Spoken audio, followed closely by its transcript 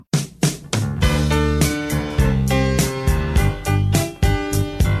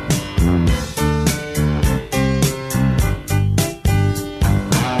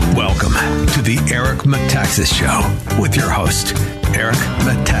Metaxas Show with your host, Eric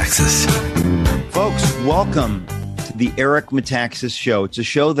Metaxas. Folks, welcome to the Eric Metaxas Show. It's a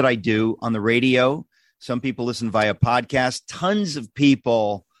show that I do on the radio. Some people listen via podcast. Tons of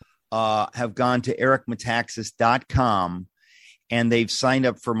people have gone to ericmetaxas.com and they've signed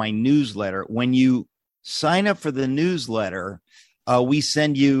up for my newsletter. When you sign up for the newsletter, we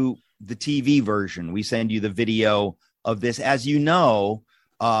send you the TV version. We send you the video of this. As you know,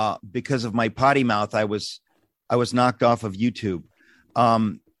 because of my potty mouth, I was knocked off of YouTube.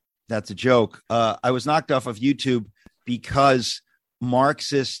 That's a joke. I was knocked off of YouTube because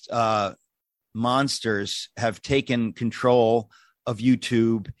Marxist monsters have taken control of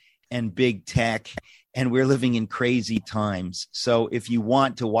YouTube and big tech, and we're living in crazy times. So if you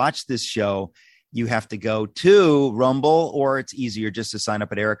want to watch this show, you have to go to Rumble, or it's easier just to sign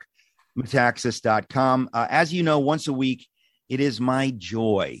up at ericmetaxas.com. As you know, once a week, it is my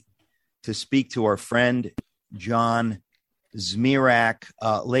joy to speak to our friend, John Zmirak.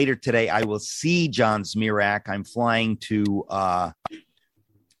 Later today, I will see John Zmirak. I'm flying to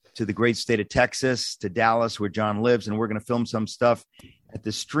the great state of Texas, to Dallas, where John lives, and we're going to film some stuff at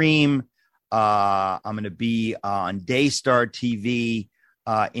the Stream. I'm going to be on Daystar TV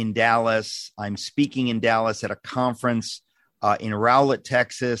in Dallas. I'm speaking in Dallas at a conference in Rowlett,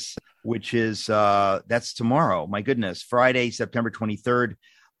 Texas, which is that's tomorrow. My goodness, Friday, September 23rd,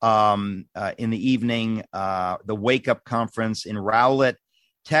 in the evening, the Wake Up Conference in Rowlett,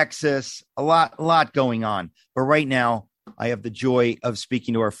 Texas. A lot going on. But right now, I have the joy of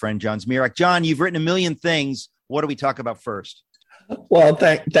speaking to our friend John Zmirak. John, you've written a million things. What do we talk about first? Well,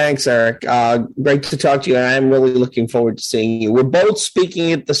 thanks, Eric. Great to talk to you. And I'm really looking forward to seeing you. We're both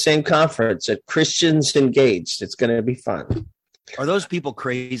speaking at the same conference at Christians Engaged. It's going to be fun. Are those people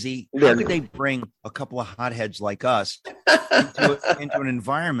crazy? How could they bring a couple of hotheads like us into an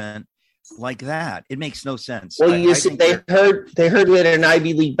environment like that? It makes no sense. Well, you see, they heard we had an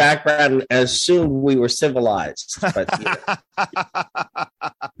Ivy League background and assumed we were civilized. But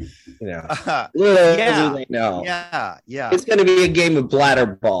yeah. It's going to be a game of bladder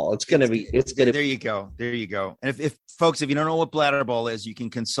ball. It's going to be. There you go. And if folks, if you don't know what bladder ball is, you can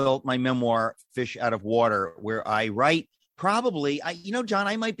consult my memoir, Fish Out of Water, where I write. Probably, John,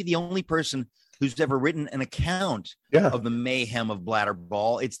 I might be the only person who's ever written an account of the mayhem of bladder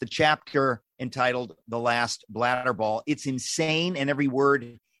ball. It's the chapter entitled "The Last Bladder Ball." It's insane, and every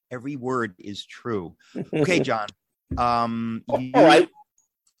word is true. Okay, John, you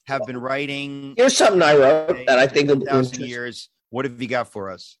have been writing. Here's something I wrote that I think 1,000 years. What have you got for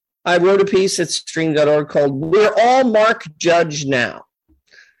us? I wrote a piece at stream.org called "We're All Mark Judge Now."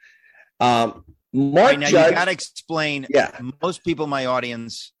 Mark Judge, you got to explain. Yeah. Most people in my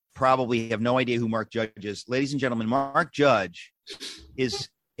audience probably have no idea who Mark Judge is. Ladies and gentlemen, Mark Judge is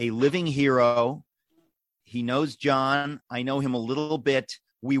a living hero. He knows John. I know him a little bit.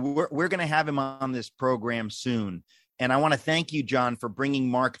 We're going to have him on this program soon. And I want to thank you, John, for bringing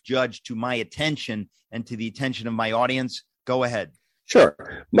Mark Judge to my attention and to the attention of my audience. Go ahead.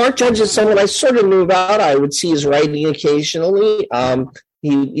 Sure. Mark Judge is someone I sort of knew about. I would see his writing occasionally.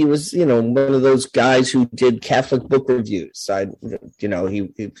 He was, one of those guys who did Catholic book reviews. I'd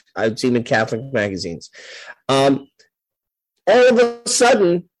see him in Catholic magazines. All of a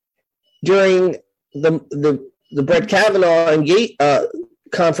sudden, during the Brett Kavanaugh and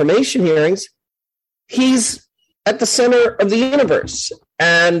confirmation hearings, he's at the center of the universe.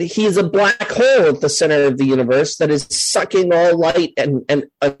 And he's a black hole at the center of the universe that is sucking all light and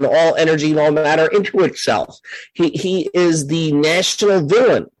all energy and all matter into itself. He is the national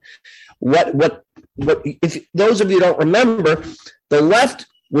villain. What? If those of you don't remember, the left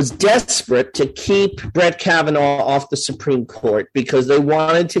was desperate to keep Brett Kavanaugh off the Supreme Court because they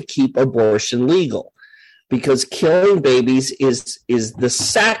wanted to keep abortion legal, because killing babies is the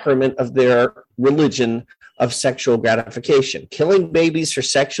sacrament of their religion of sexual gratification. Killing babies for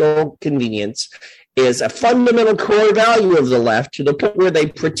sexual convenience is a fundamental core value of the left, to the point where they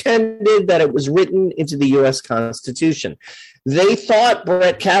pretended that it was written into the U.S. Constitution. They thought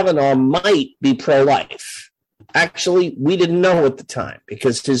Brett Kavanaugh might be pro-life. Actually, we didn't know at the time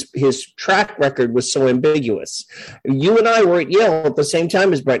because his track record was so ambiguous. You and I were at Yale at the same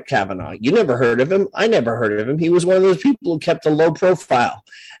time as Brett Kavanaugh. You never heard of him. I never heard of him. He was one of those people who kept a low profile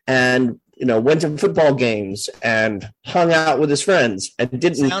and went to football games and hung out with his friends and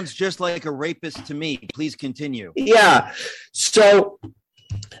didn't. Sounds just like a rapist to me. Please continue. Yeah. So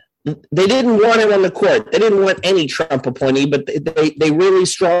they didn't want him on the court. They didn't want any Trump appointee, but they really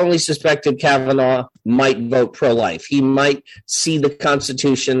strongly suspected Kavanaugh might vote pro-life. He might see the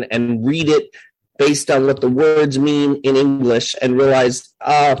Constitution and read it based on what the words mean in English and realized,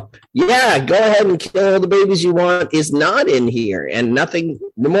 yeah, go ahead and kill all the babies you want is not in here, and nothing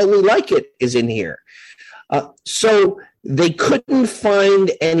remotely like it is in here. So they couldn't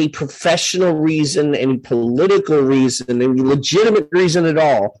find any professional reason, any political reason, any legitimate reason at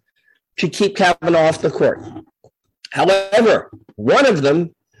all to keep Kavanaugh off the court. However, one of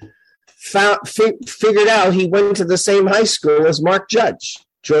them figured out he went to the same high school as Mark Judge,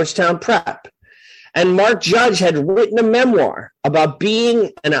 Georgetown Prep. And Mark Judge had written a memoir about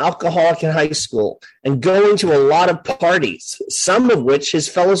being an alcoholic in high school and going to a lot of parties, some of which his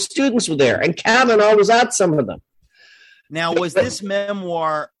fellow students were there. And Kavanaugh was at some of them. Now, was this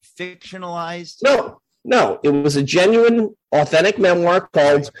memoir fictionalized? No. It was a genuine, authentic memoir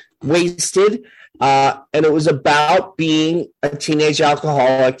called Wasted. And it was about being a teenage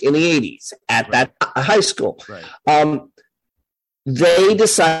alcoholic in the 80s at that high school. Right. They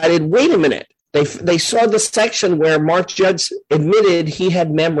decided, wait a minute. They saw the section where Mark Judge admitted he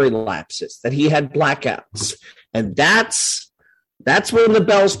had memory lapses, that he had blackouts. And that's when the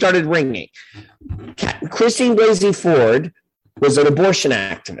bell started ringing. Christine Blasey Ford was an abortion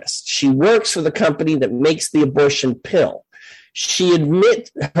activist. She works for the company that makes the abortion pill.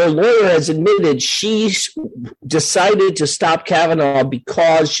 Her lawyer has admitted she decided to stop Kavanaugh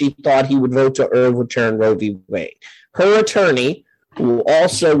because she thought he would vote to overturn Roe v. Wade. Her attorney, who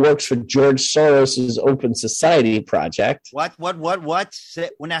also works for George Soros's Open Society Project. What? Well,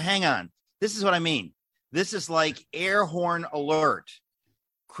 now, hang on. This is what I mean. This is like air horn alert.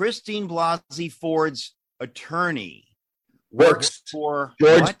 Christine Blasey Ford's attorney works for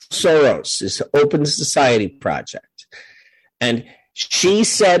George Soros's Open Society Project. And she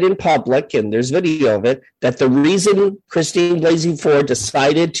said in public, and there's video of it, that the reason Christine Blasey Ford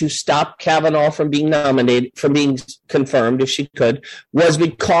decided to stop Kavanaugh from being nominated, from being confirmed, if she could, was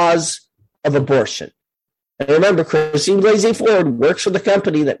because of abortion. And remember, Christine Blasey Ford works for the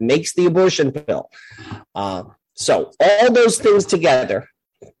company that makes the abortion pill. So all those things together,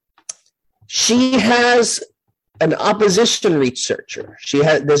 she has an opposition researcher.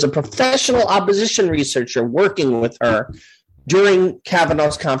 There's a professional opposition researcher working with her during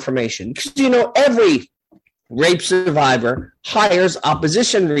Kavanaugh's confirmation. Because, every rape survivor hires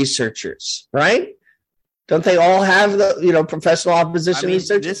opposition researchers, right? Don't they all have the, professional opposition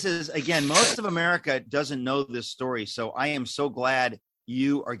researchers? This is, again, most of America doesn't know this story. So I am so glad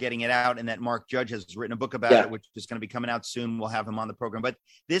you are getting it out and that Mark Judge has written a book about it, which is going to be coming out soon. We'll have him on the program. But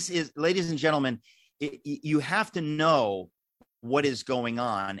this is, ladies and gentlemen, you have to know what is going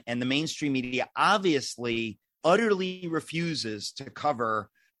on. And the mainstream media obviously utterly refuses to cover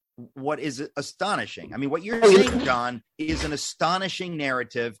what is astonishing. I mean, what you're saying, John, is an astonishing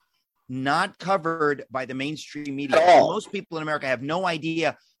narrative, not covered by the mainstream media. Most people in America have no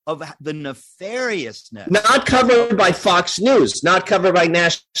idea of the nefariousness. Not covered by Fox News, not covered by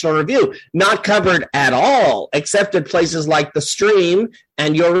National Review, not covered at all, except at places like The Stream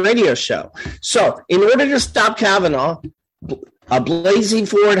and your radio show. So in order to stop Kavanaugh, Blasey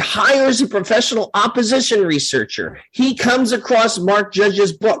Ford hires a professional opposition researcher. He comes across Mark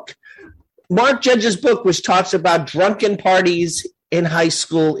Judge's book. Mark Judge's book, which talks about drunken parties in high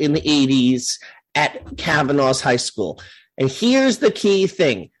school in the 80s at Kavanaugh's high school. And here's the key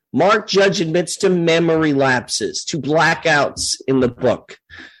thing. Mark Judge admits to memory lapses, to blackouts in the book.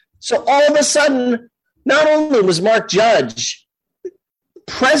 So all of a sudden, not only was Mark Judge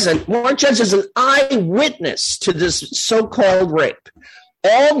present, Mark Judge is an eyewitness to this so-called rape.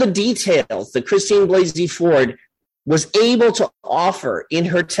 All the details that Christine Blasey Ford was able to offer in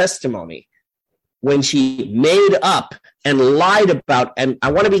her testimony when she made up and lied about, and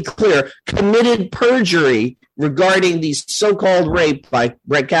I want to be clear, committed perjury regarding the so-called rape by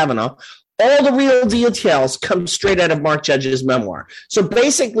Brett Kavanaugh, all the real details come straight out of Mark Judge's memoir. So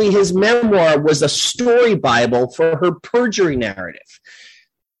basically his memoir was a story Bible for her perjury narrative.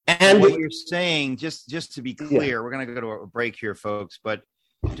 And what you're saying, just to be clear, we're going to go to a break here, folks, but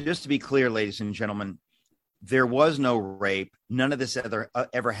just to be clear, ladies and gentlemen, there was no rape. None of this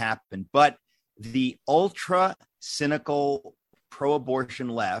ever happened. But the ultra cynical pro-abortion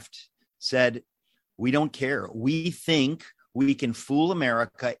left said, we don't care. We think we can fool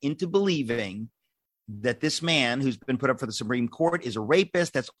America into believing that this man who's been put up for the Supreme Court is a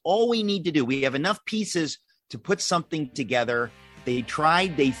rapist. That's all we need to do. We have enough pieces to put something together. They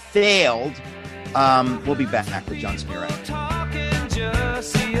tried, they failed. We'll be back with John Zmirak. Talking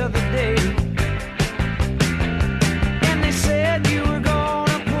just the other day, and they said you were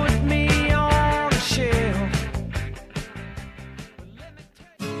gonna put me on a shelf.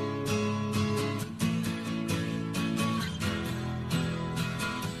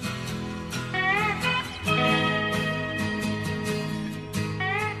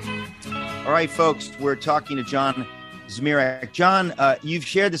 All right, folks, we're talking to John Zmirak. John, you've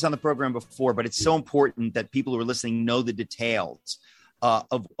shared this on the program before, but it's so important that people who are listening know the details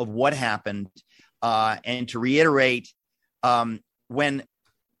of what happened. And to reiterate, when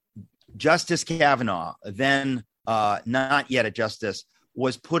Justice Kavanaugh, then not yet a justice,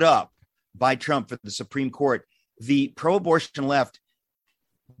 was put up by Trump for the Supreme Court, the pro-abortion left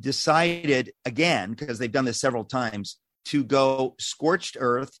decided again, because they've done this several times, to go scorched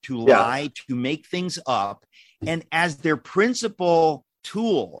earth, to lie, to make things up. And as their principal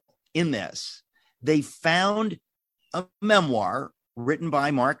tool in this, they found a memoir written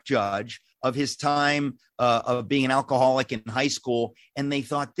by Mark Judge of his time of being an alcoholic in high school. And they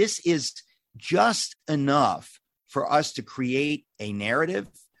thought, this is just enough for us to create a narrative.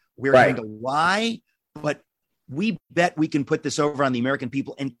 We're going to lie, but we bet we can put this over on the American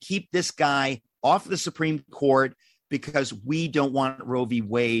people and keep this guy off the Supreme Court, because we don't want Roe v.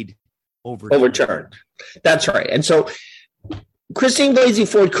 Wade overturned. That's right. And so Christine Blasey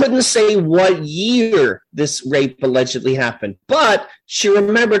Ford couldn't say what year this rape allegedly happened, but she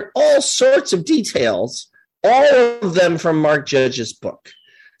remembered all sorts of details, all of them from Mark Judge's book.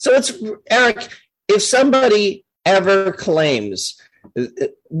 So it's, Eric, if somebody ever claims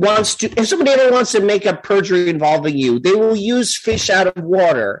if somebody ever wants to make up perjury involving you, they will use Fish Out of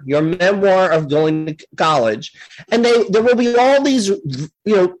Water, your memoir of going to college, and there will be all these,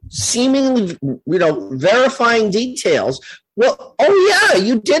 seemingly, verifying details. Well, oh yeah,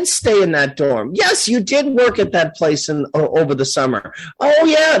 you did stay in that dorm. Yes, you did work at that place over the summer. Oh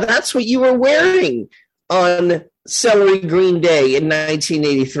yeah, that's what you were wearing on Celery Green Day in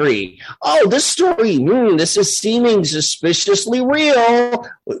 1983. Oh, this story, this is seeming suspiciously real.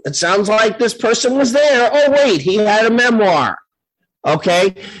 It sounds like this person was there. Oh, wait, he had a memoir.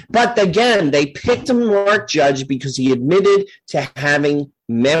 Okay. But again, they picked Mark Judge because he admitted to having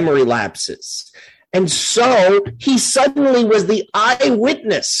memory lapses. And so he suddenly was the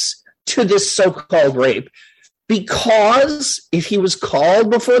eyewitness to this so-called rape, because if he was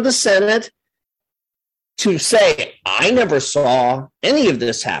called before the Senate to say, I never saw any of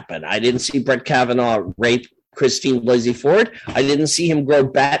this happen. I didn't see Brett Kavanaugh rape Christine Blasey Ford. I didn't see him grow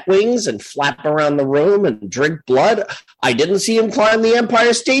bat wings and flap around the room and drink blood. I didn't see him climb the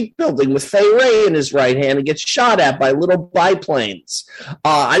Empire State Building with Fay Ray in his right hand and get shot at by little biplanes.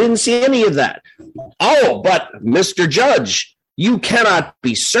 I didn't see any of that. Oh, but Mr. Judge, you cannot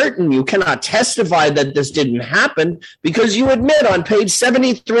be certain, you cannot testify that this didn't happen, because you admit on page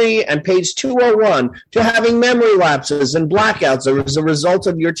 73 and page 201 to having memory lapses and blackouts as a result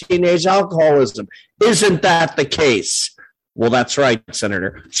of your teenage alcoholism. Isn't that the case? Well, that's right,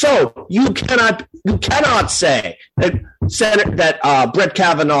 Senator. So you cannot say that Brett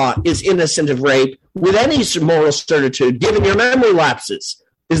Kavanaugh is innocent of rape with any moral certitude, given your memory lapses.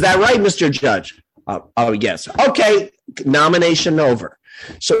 Is that right, Mr. Judge? Oh, yes. Okay, nomination over.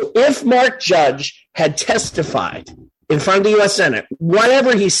 So if Mark Judge had testified in front of the U.S. Senate,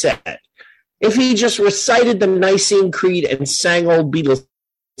 whatever he said, if he just recited the Nicene Creed and sang old Beatles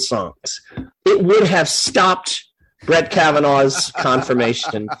songs, it would have stopped Brett Kavanaugh's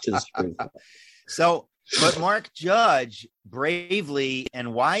confirmation to the Supreme Court. So, but Mark Judge bravely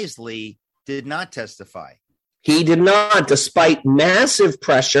and wisely did not testify. He did not, despite massive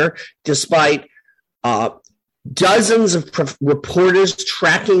pressure, despite dozens of reporters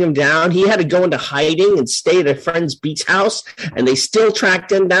tracking him down. He had to go into hiding and stay at a friend's beach house, and they still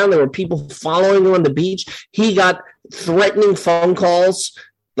tracked him down. There were people following him on the beach. He got threatening phone calls,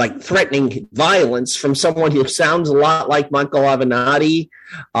 like threatening violence, from someone who sounds a lot like Michael Avenatti.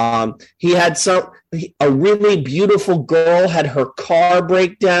 He had a really beautiful girl had her car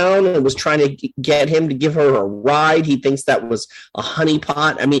break down and was trying to get him to give her a ride. He thinks that was a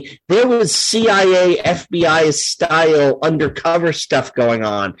honeypot. I mean, there was CIA, FBI style undercover stuff going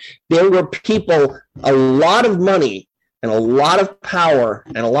on. There were people, a lot of money and a lot of power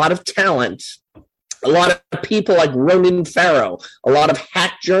and a lot of talent, a lot of people like Ronan Farrow, a lot of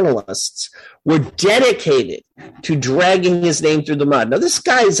hack journalists were dedicated to dragging his name through the mud. Now, this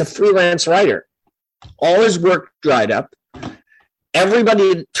guy is a freelance writer. All his work dried up.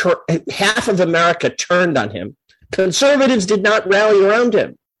 Everybody, half of America turned on him. Conservatives did not rally around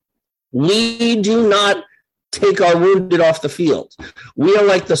him. We do not take our wounded off the field. We are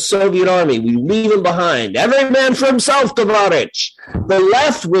like the Soviet army. We leave them behind. Every man for himself, Tovarich. The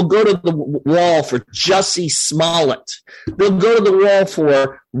left will go to the wall for Jussie Smollett. They'll go to the wall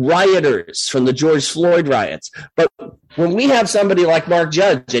for rioters from the George Floyd riots. But when we have somebody like Mark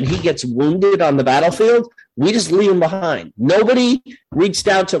Judge and he gets wounded on the battlefield, we just leave him behind. Virtually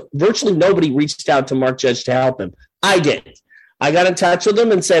nobody reached out to Mark Judge to help him. I did. I got in touch with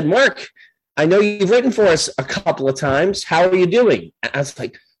him and said, Mark, I know you've written for us a couple of times. How are you doing? I was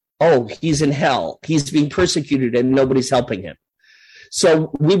like, oh, he's in hell. He's being persecuted and nobody's helping him.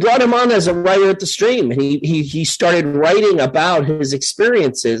 So we brought him on as a writer at the stream, and he started writing about his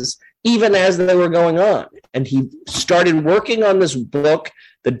experiences even as they were going on. And he started working on this book,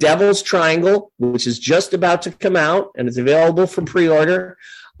 The Devil's Triangle, which is just about to come out and is available for pre-order.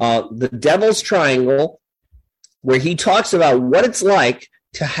 The Devil's Triangle, where he talks about what it's like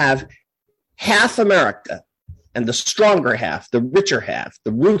to have half America and the stronger half, the richer half,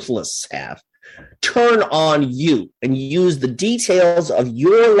 the ruthless half, turn on you and use the details of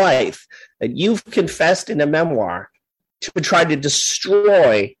your life that you've confessed in a memoir to try to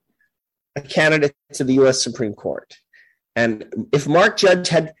destroy a candidate to the U.S. Supreme Court. And if Mark Judge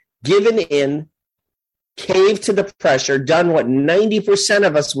had given in, caved to the pressure, done what 90%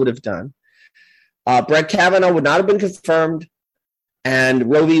 of us would have done, Brett Kavanaugh would not have been confirmed,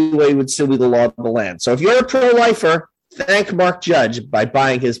 and Roe v. Wade would still be the law of the land. So if you're a pro-lifer, thank Mark Judge by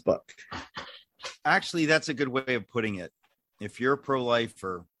buying his book. Actually, that's a good way of putting it. If you're a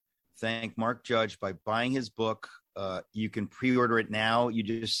pro-lifer, thank Mark Judge by buying his book. You can pre-order it now. You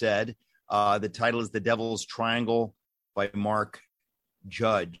just said the title is The Devil's Triangle by Mark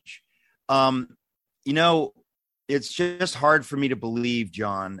Judge. It's just hard for me to believe,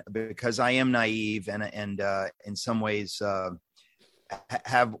 John, because I am naive and in some ways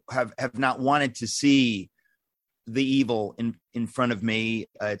have not wanted to see the evil in front of me.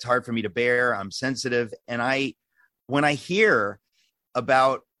 It's hard for me to bear. I'm sensitive. And when I hear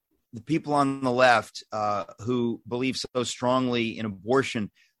about the people on the left who believe so strongly in abortion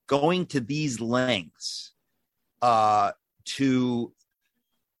going to these lengths to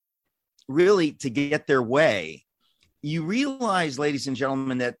get their way, you realize, ladies and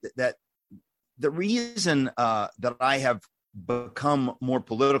gentlemen, that the reason that I have become more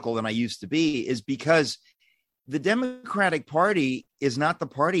political than I used to be is because the Democratic Party is not the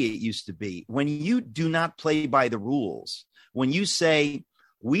party it used to be. When you do not play by the rules, when you say,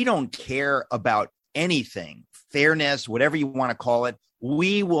 we don't care about anything, fairness, whatever you want to call it,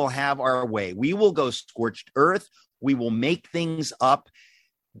 we will have our way. We will go scorched earth. We will make things up.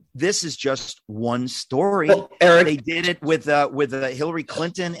 This is just one story. Well, Eric, they did it with Hillary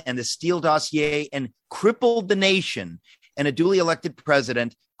Clinton and the Steele dossier and crippled the nation, and a duly elected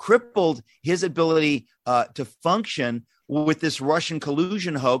president crippled his ability to function with this Russian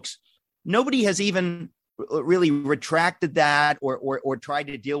collusion hoax. Nobody has even really retracted that or tried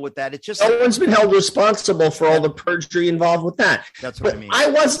to deal with that. It's just no one's been held responsible for all the perjury involved with that. That's what I mean. I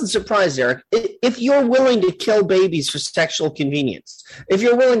wasn't surprised, Eric. If you're willing to kill babies for sexual convenience, if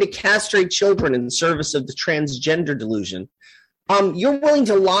you're willing to castrate children in service of the transgender delusion, you're willing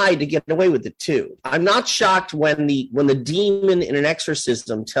to lie to get away with it too. I'm not shocked when the demon in an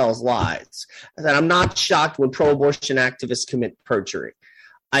exorcism tells lies. And I'm not shocked when pro-abortion activists commit perjury.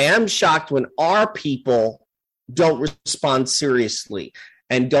 I am shocked when our people don't respond seriously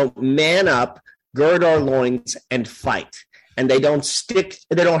and don't man up, gird our loins, and fight. And they don't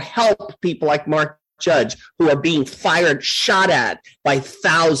help people like Mark Judge who are being fired, shot at by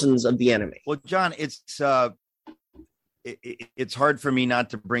thousands of the enemy. Well, John, it's hard for me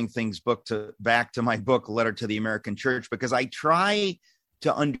not to bring things back to my book, Letter to the American Church, because I try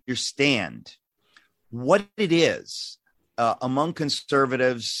to understand what it is among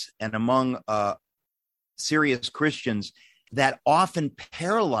conservatives and among serious Christians that often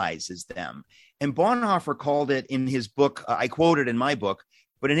paralyzes them. And Bonhoeffer called it in his book, I quote it in my book,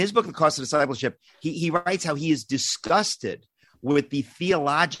 but in his book, The Cost of Discipleship, he writes how he is disgusted with the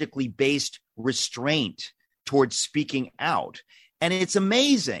theologically based restraint towards speaking out. And it's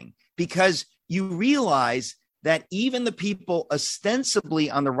amazing because you realize that even the people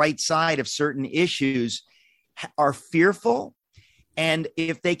ostensibly on the right side of certain issues are fearful. And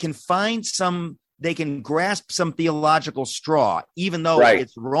if they can they can grasp some theological straw, even though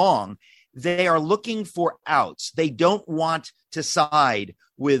it's wrong, they are looking for outs. They don't want to side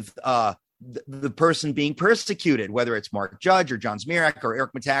with the person being persecuted, whether it's Mark Judge or John Zmirak or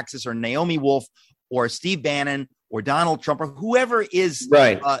Eric Metaxas or Naomi Wolf or Steve Bannon or Donald Trump or whoever is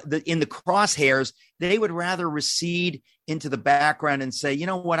in the crosshairs. They would rather recede into the background and say, you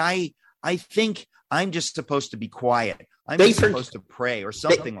know what, I think I'm just supposed to be quiet. I'm supposed to pray or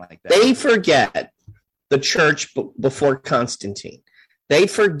something like that. They forget the church before Constantine. They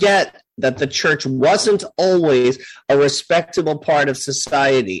forget that the church wasn't always a respectable part of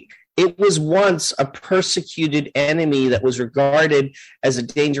society. It was once a persecuted enemy that was regarded as a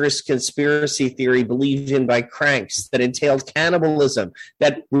dangerous conspiracy theory believed in by cranks, that entailed cannibalism,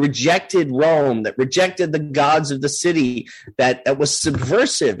 that rejected Rome, that rejected the gods of the city, that was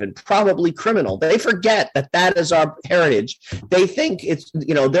subversive and probably criminal. They forget that that is our heritage. They think it's,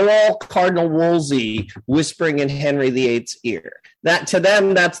 they're all Cardinal Wolsey whispering in Henry VIII's ear. That, to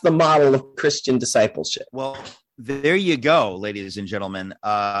them, that's the model of Christian discipleship. Well, there you go, ladies and gentlemen.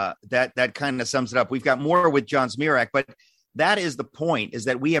 That kind of sums it up. We've got more with John Zmirak, but that is the point, is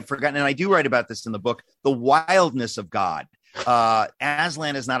that we have forgotten, and I do write about this in the book, the wildness of God.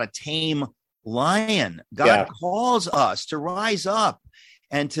 Aslan is not a tame lion. God calls us to rise up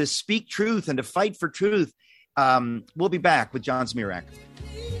and to speak truth and to fight for truth. We'll be back with John Zmirak.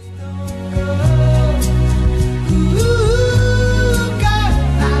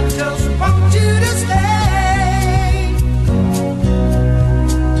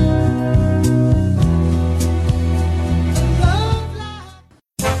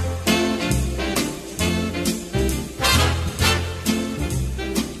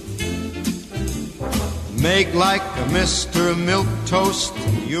 Make like a Mr.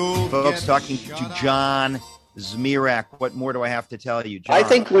 Milquetoast. You'll folks talking to John Zmirak. What more do I have to tell you, John? I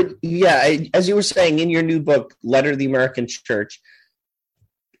think, as you were saying in your new book, Letter to the American Church,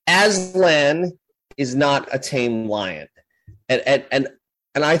 Aslan is not a tame lion. And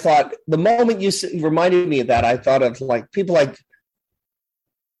I thought, the moment you reminded me of that, I thought of like people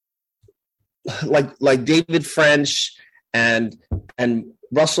like David French and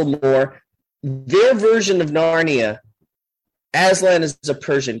Russell Moore. Their version of Narnia, Aslan is a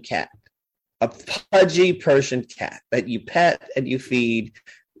Persian cat, a pudgy Persian cat that you pet and you feed,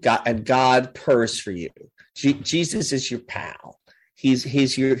 and God purrs for you. Jesus is your pal.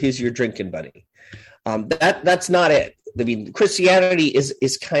 He's your drinking buddy. That's not it. I mean, Christianity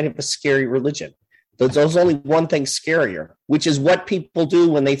is kind of a scary religion. There's only one thing scarier, which is what people do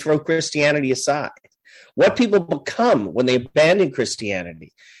when they throw Christianity aside. What people become when they abandon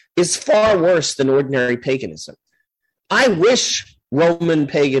Christianity is far worse than ordinary paganism. I wish Roman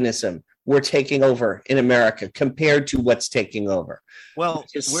paganism were taking over in America compared to what's taking over. Well,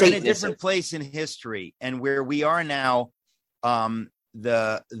 we're in a different place in history, and where we are now,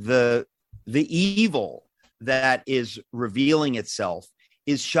 the evil that is revealing itself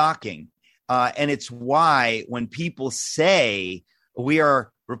is shocking. And it's why when people say we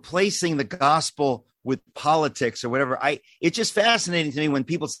are replacing the gospel with politics or whatever, it's just fascinating to me when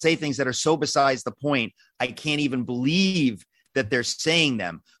people say things that are so besides the point. I can't even believe that they're saying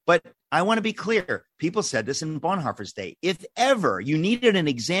them. But I want to be clear. People said this in Bonhoeffer's day. If ever you needed an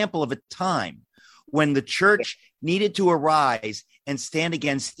example of a time when the church needed to arise and stand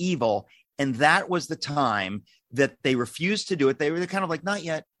against evil, and that was the time that they refused to do it, they were kind of like, not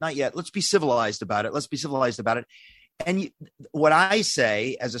yet. Let's be civilized about it. And what I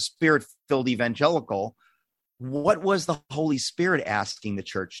say as a spirit-filled evangelical, what was the Holy Spirit asking the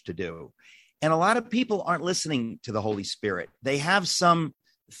church to do? And a lot of people aren't listening to the Holy Spirit. They have some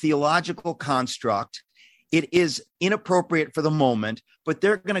theological construct. It is inappropriate for the moment, but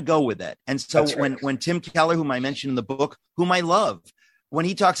they're going to go with it. And so when Tim Keller, whom I mentioned in the book, whom I love, when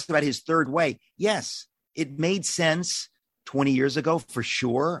he talks about his third way, yes, it made sense 20 years ago for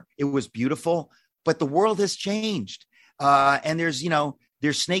sure. It was beautiful, but the world has changed. And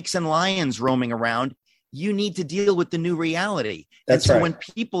there's snakes and lions roaming around. You need to deal with the new reality. That's and so right. When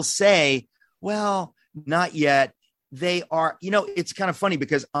people say, well, not yet, they are, it's kind of funny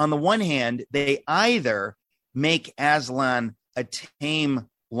because on the one hand, they either make Aslan a tame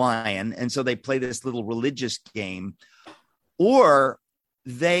lion, and so they play this little religious game, or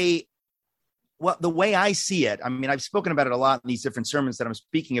the way I see it, I mean, I've spoken about it a lot in these different sermons that I'm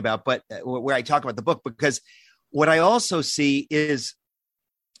speaking about, but where I talk about the book, because what I also see is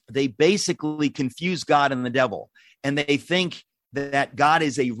they basically confuse God and the devil, and they think that God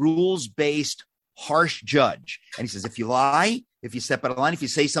is a rules-based, harsh judge. And he says, if you lie, if you step out of line, if you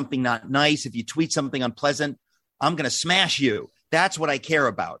say something not nice, if you tweet something unpleasant, I'm going to smash you. That's what I care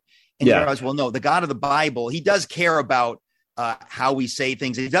about. And you realize, well, no, the God of the Bible, he does care about how we say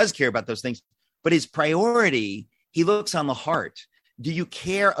things. He does care about those things. But his priority, he looks on the heart. Do you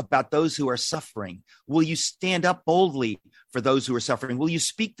care about those who are suffering? Will you stand up boldly for those who are suffering? Will you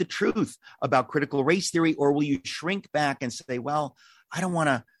speak the truth about critical race theory, or will you shrink back and say, well, I don't want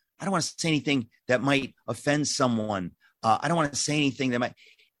to say anything that might offend someone. I don't want to say anything that might.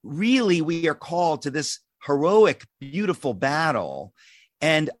 Really, we are called to this heroic, beautiful battle.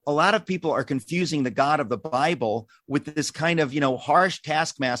 And a lot of people are confusing the God of the Bible with this kind of, harsh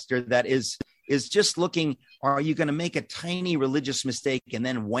taskmaster that is is just looking, are you going to make a tiny religious mistake and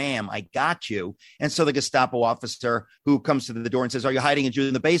then wham, I got you? And so the Gestapo officer who comes to the door and says, are you hiding a Jew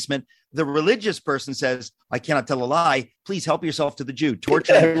in the basement? The religious person says, I cannot tell a lie. Please help yourself to the Jew.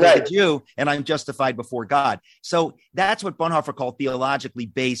 Torture the Jew, and I'm justified before God. So that's what Bonhoeffer called theologically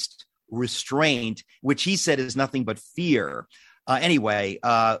based restraint, which he said is nothing but fear. Anyway,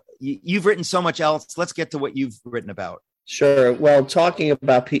 you've written so much else. Let's get to what you've written about. Sure. Well, talking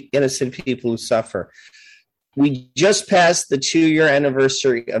about innocent people who suffer, we just passed the 2-year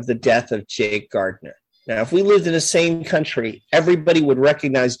anniversary of the death of Jake Gardner. Now, if we lived in the same country, everybody would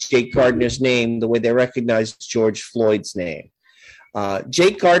recognize Jake Gardner's name the way they recognized George Floyd's name.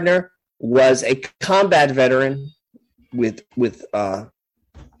 Jake Gardner was a combat veteran with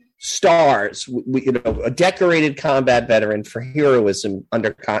stars, a decorated combat veteran for heroism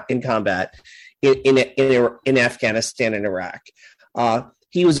in combat in Afghanistan and Iraq.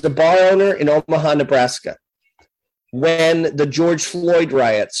 He was the bar owner in Omaha, Nebraska, when the George Floyd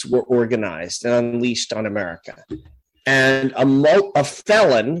riots were organized and unleashed on America. And a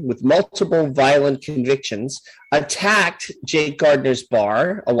felon with multiple violent convictions attacked Jake Gardner's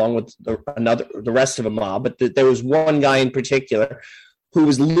bar along with the rest of a mob. But there was one guy in particular who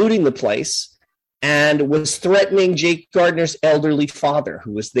was looting the place and was threatening Jake Gardner's elderly father,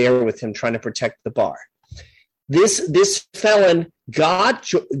 who was there with him trying to protect the bar. This felon got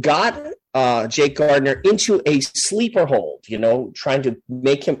Jake Gardner into a sleeper hold, trying to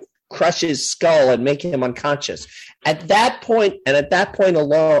make him crush his skull and make him unconscious. At that point, and at that point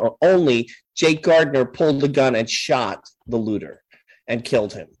alone, only Jake Gardner pulled the gun and shot the looter and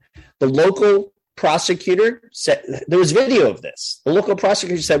killed him. The local prosecutor said, there was video of this. The local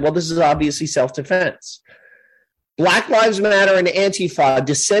prosecutor said, well, this is obviously self-defense. Black Lives Matter and Antifa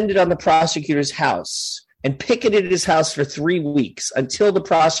descended on the prosecutor's house and picketed his house for 3 weeks until the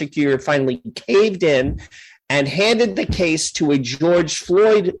prosecutor finally caved in and handed the case to a George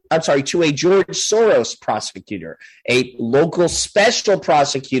Soros prosecutor, a local special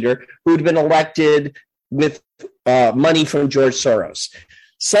prosecutor who'd been elected with money from George Soros.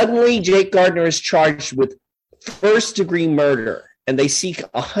 Suddenly, Jake Gardner is charged with first-degree murder, and they seek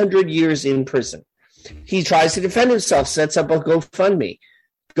 100 years in prison. He tries to defend himself, sets up a GoFundMe.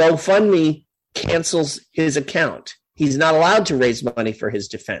 GoFundMe cancels his account. He's not allowed to raise money for his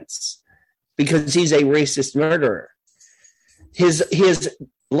defense because he's a racist murderer. His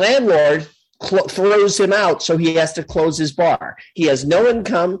landlord throws him out, so he has to close his bar. He has no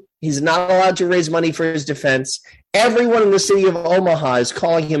income. He's not allowed to raise money for his defense. Everyone in the city of Omaha is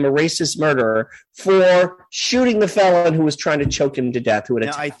calling him a racist murderer for shooting the felon who was trying to choke him to death.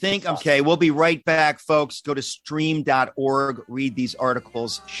 I think, okay, we'll be right back, folks. Go to stream.org, read these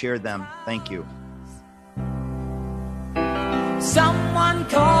articles, share them. Thank you. Someone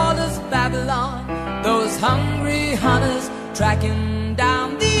called us Babylon, those hungry hunters tracking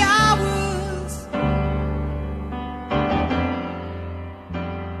down the hours.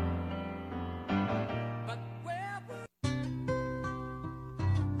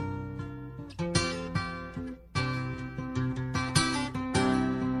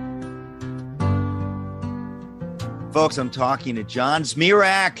 Folks, I'm talking to John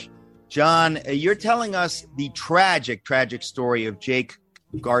Zmirak. John, you're telling us the tragic story of Jake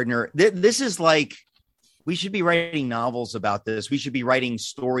Gardner. This is like, we should be writing novels about this. We should be writing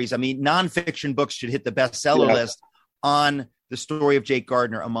stories. I mean, nonfiction books should hit the bestseller list on the story of Jake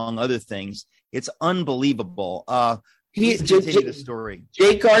Gardner, among other things. It's unbelievable. Continue the story.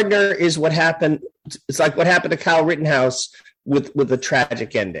 Jake Gardner is what happened. It's like what happened to Kyle Rittenhouse with a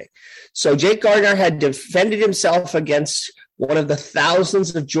tragic ending. So Jake Gardner had defended himself against one of the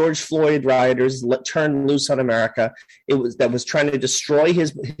thousands of George Floyd rioters turned loose on America. That was trying to destroy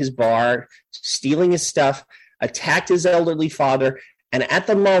his bar, stealing his stuff, attacked his elderly father, and at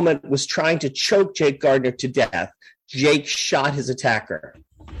the moment was trying to choke Jake Gardner to death. Jake shot his attacker.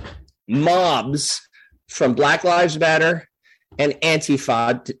 Mobs from Black Lives Matter and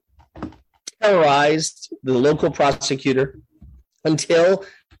Antifa terrorized the local prosecutor until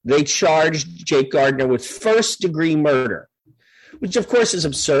they charged Jake Gardner with first-degree murder, which of course is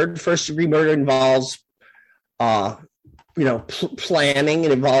absurd. First-degree murder involves, planning.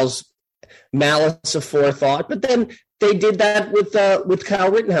 It involves malice aforethought. But then they did that with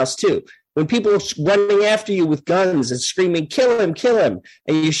Kyle Rittenhouse too. When people are running after you with guns and screaming, kill him,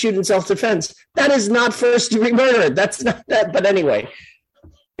 and you shoot in self-defense, that is not first-degree murder. That's not that. But anyway,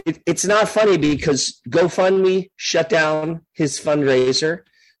 it's not funny because GoFundMe shut down his fundraiser.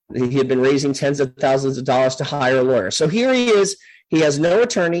 He had been raising tens of thousands of dollars to hire a lawyer. So here he is. He has no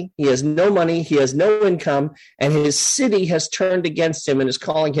attorney. He has no money. He has no income. And his city has turned against him and is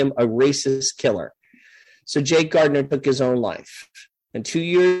calling him a racist killer. So Jake Gardner took his own life. And 2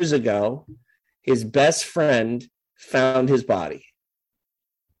 years ago, his best friend found his body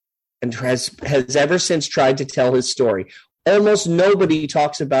and has ever since tried to tell his story. Almost nobody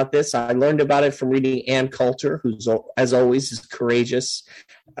talks about this. I learned about it from reading Ann Coulter, who's, as always, is courageous,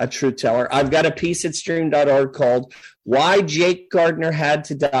 a truth teller. I've got a piece at stream.org called Why Jake Gardner Had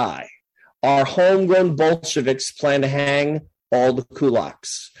to Die. Our homegrown Bolsheviks plan to hang all the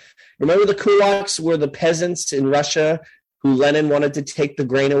kulaks. Remember the kulaks were the peasants in Russia who Lenin wanted to take the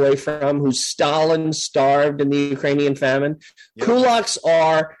grain away from, who Stalin starved in the Ukrainian famine? Yep. Kulaks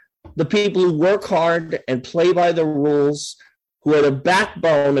are the people who work hard and play by the rules, who are the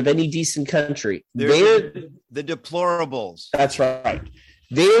backbone of any decent country. They're the deplorables. That's right.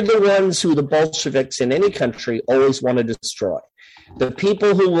 They're the ones who the Bolsheviks in any country always want to destroy. The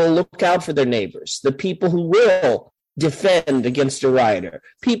people who will look out for their neighbors, the people who will defend against a rioter,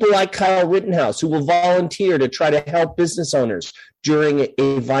 people like Kyle Rittenhouse who will volunteer to try to help business owners during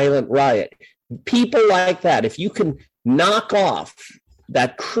a violent riot. People like that, if you can knock off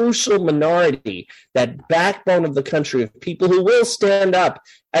that crucial minority, that backbone of the country of people who will stand up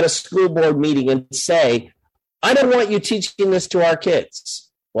at a school board meeting and say, I don't want you teaching this to our kids.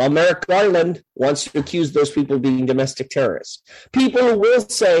 Well, Merrick Garland wants to accuse those people of being domestic terrorists. People who will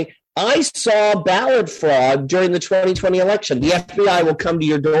say, I saw ballot fraud during the 2020 election. The FBI will come to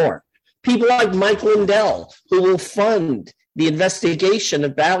your door. People like Mike Lindell, who will fund the investigation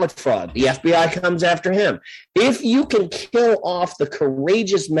of ballot fraud. The FBI comes after him. If you can kill off the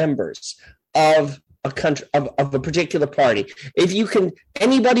courageous members of a country, of a particular party, if you can,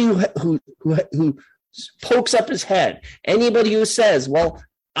 anybody who pokes up his head, anybody who says, well,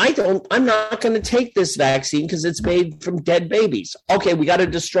 I'm not going to take this vaccine because it's made from dead babies. Okay, we got to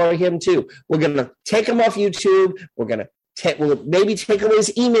destroy him too. We're going to take him off YouTube. We're going to we'll maybe take away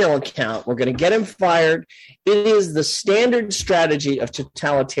his email account. We're going to get him fired. It is the standard strategy of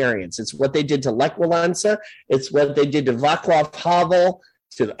totalitarians. It's what they did to Lech Walesa. It's what they did to Václav Havel,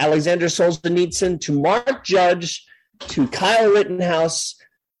 to Alexander Solzhenitsyn, to Mark Judge, to Kyle Rittenhouse,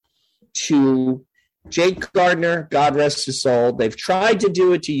 to Jake Gardner, God rest his soul. They've tried to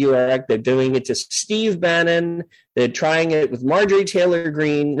do it to you, Eric. They're doing it to Steve Bannon. They're trying it with Marjorie Taylor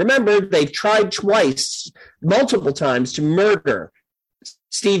Greene. Remember, they've tried multiple times to murder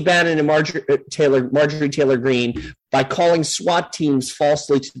Steve Bannon and Marjorie Taylor Greene by calling SWAT teams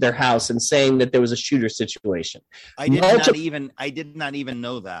falsely to their house and saying that there was a shooter situation. I did not even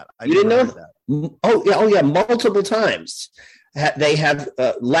know that. You didn't know that? Oh yeah, multiple times. They have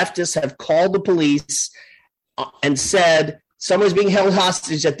leftists have called the police and said someone's being held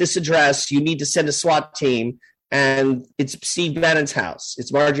hostage at this address. You need to send a SWAT team, and it's Steve Bannon's house.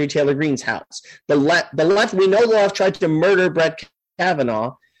 It's Marjorie Taylor Greene's house. The left, we know the left tried to murder Brett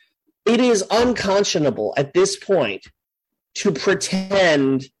Kavanaugh. It is unconscionable at this point to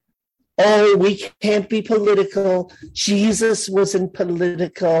pretend, oh, we can't be political. Jesus wasn't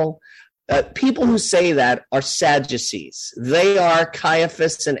political. People who say that are Sadducees. They are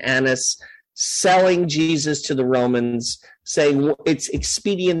Caiaphas and Annas selling Jesus to the Romans, saying it's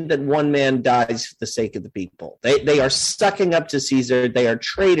expedient that one man dies for the sake of the people. They are sucking up to Caesar. They are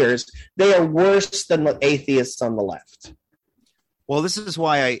traitors. They are worse than the atheists on the left. Well, this is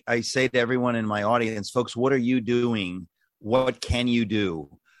why I say to everyone in my audience, folks, what are you doing? What can you do?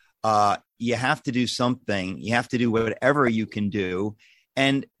 You have to do something. You have to do whatever you can do.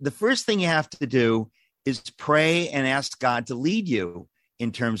 And the first thing you have to do is pray and ask God to lead you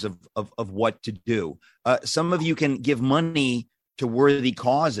in terms of what to do. Some of you can give money to worthy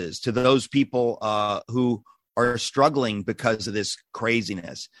causes, to those people who are struggling because of this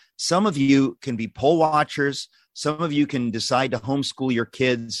craziness. Some of you can be poll watchers. Some of you can decide to homeschool your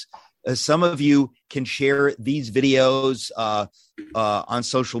kids. Some of you can share these videos on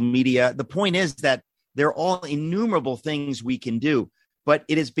social media. The point is that they're all innumerable things we can do. But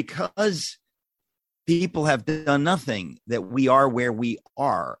it is because people have done nothing that we are where we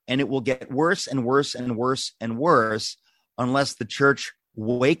are. And it will get worse and worse and worse and worse unless the church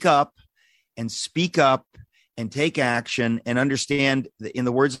wake up and speak up and take action and understand, in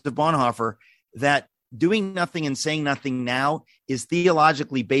the words of Bonhoeffer, that doing nothing and saying nothing now is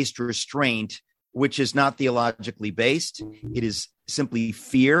theologically based restraint, which is not theologically based. It is simply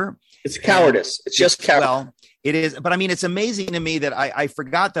fear. It's cowardice. It's just cowardice. Well, it is. But I mean, it's amazing to me that I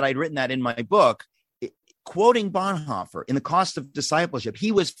forgot that I'd written that in my book, quoting Bonhoeffer in The Cost of Discipleship.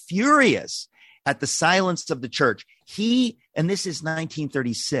 He was furious at the silence of the church. And this is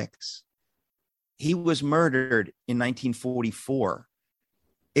 1936. he was murdered in 1944.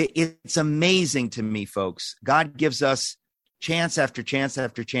 It's amazing to me, folks. God gives us chance after chance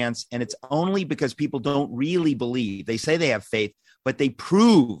after chance, and it's only because people don't really believe. They say they have faith, but they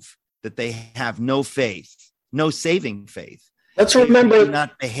prove that they have no faith, no saving faith. Let's They remember do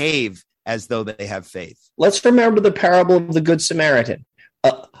not behave as though they have faith. Let's remember the parable of the Good Samaritan.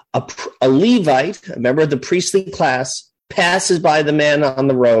 A Levite, a member of the priestly class, passes by the man on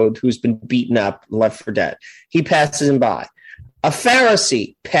the road who's been beaten up and left for dead. He passes him by. A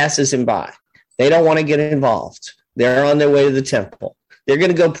Pharisee passes him by. They don't want to get involved. They're on their way to the temple. They're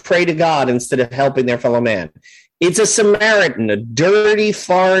going to go pray to God instead of helping their fellow man. It's a Samaritan, a dirty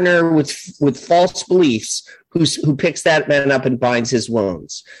foreigner with false beliefs who picks that man up and binds his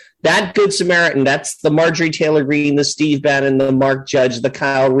wounds. That Good Samaritan, that's the Marjorie Taylor Greene, the Steve Bannon, the Mark Judge, the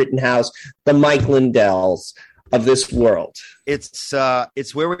Kyle Rittenhouse, the Mike Lindells of this world. It's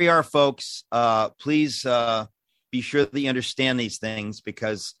where we are, folks. Please be sure that you understand these things,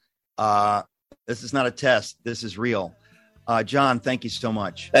 because this is not a test. This is real. John, thank you so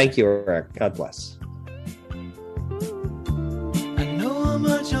much. Thank you, Eric. God bless. I know how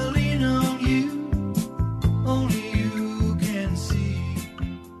much I lean on you, only you can see.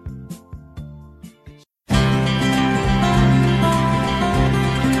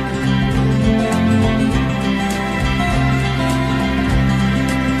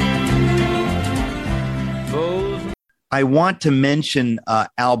 I want to mention,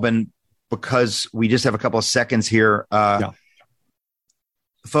 Albin, because we just have a couple of seconds here.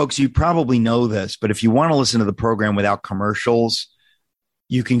 Folks, you probably know this, but if you want to listen to the program without commercials,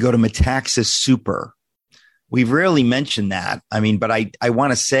 you can go to Metaxas Super. We've rarely mentioned that. I mean, but I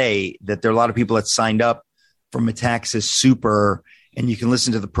want to say that there are a lot of people that signed up for Metaxas Super, and you can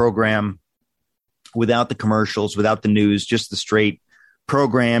listen to the program without the commercials, without the news, just the straight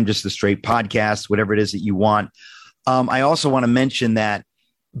program, just the straight podcast, whatever it is that you want. I also want to mention that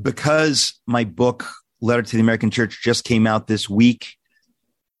because my book, Letter to the American Church, just came out this week,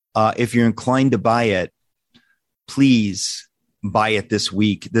 if you're inclined to buy it, please buy it this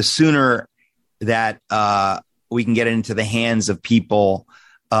week. The sooner that we can get it into the hands of people,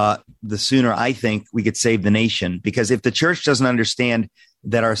 the sooner I think we could save the nation. Because if the church doesn't understand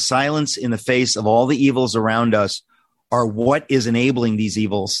that our silence in the face of all the evils around us are what is enabling these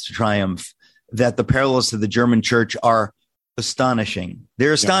evils to triumph, that the parallels to the German church are astonishing.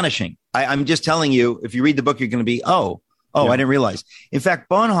 They're astonishing. I'm just telling you, if you read the book, you're going to be, I didn't realize. In fact,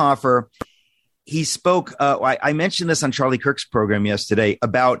 Bonhoeffer, he spoke, I mentioned this on Charlie Kirk's program yesterday,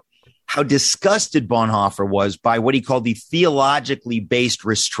 about how disgusted Bonhoeffer was by what he called the theologically based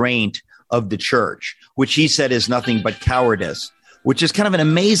restraint of the church, which he said is nothing but cowardice, which is kind of an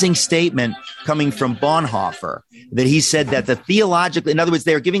amazing statement coming from Bonhoeffer, that he said that the theological, in other words,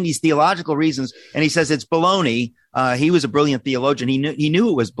 they are giving these theological reasons, and he says it's baloney. He was a brilliant theologian. He knew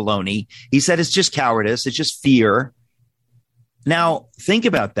it was baloney. He said it's just cowardice. It's just fear. Now, think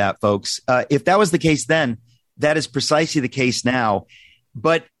about that, folks. If that was the case then, that is precisely the case now.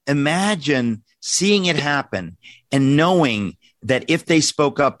 But imagine seeing it happen and knowing that if they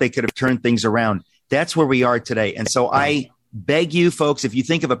spoke up, they could have turned things around. That's where we are today. And so I beg you, folks, if you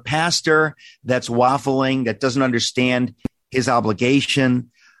think of a pastor that's waffling, that doesn't understand his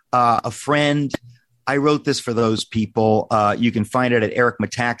obligation, a friend, I wrote this for those people. You can find it at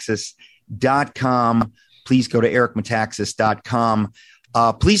ericmetaxas.com. Please go to ericmetaxas.com.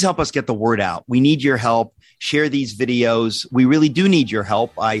 Please help us get the word out. We need your help. Share these videos. We really do need your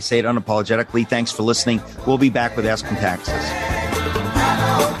help. I say it unapologetically. Thanks for listening. We'll be back with Ask Metaxas.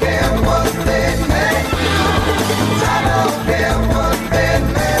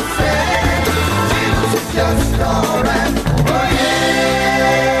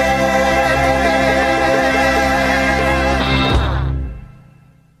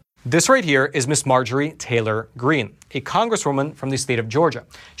 This right here is Miss Marjorie Taylor Greene, a congresswoman from the state of Georgia.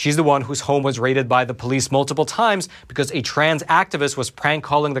 She's the one whose home was raided by the police multiple times because a trans activist was prank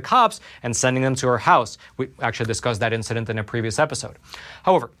calling the cops and sending them to her house. We actually discussed that incident in a previous episode.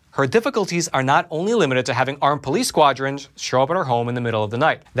 However, her difficulties are not only limited to having armed police squadrons show up at her home in the middle of the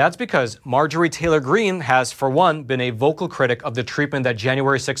night. That's because Marjorie Taylor Greene has, for one, been a vocal critic of the treatment that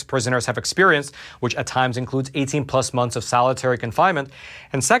January 6 prisoners have experienced, which at times includes 18 plus months of solitary confinement.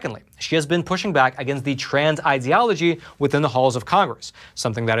 And secondly, she has been pushing back against the trans ideology within the halls of Congress,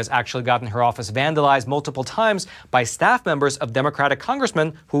 something that has actually gotten her office vandalized multiple times by staff members of Democratic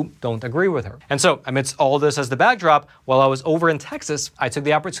congressmen who don't agree with her. And so, amidst all this as the backdrop, while I was over in Texas, I took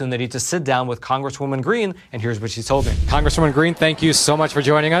the opportunity opportunity to sit down with Congresswoman Green, and here's what she told me. Congresswoman Green, thank you so much for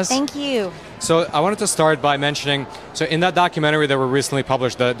joining us. Thank you. So I wanted to start by mentioning, so in that documentary that we recently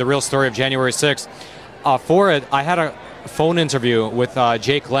published, the real story of January 6th, for it, I had a phone interview with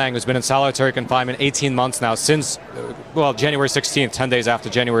Jake Lang, who's been in solitary confinement 18 months now, since, January 16th, 10 days after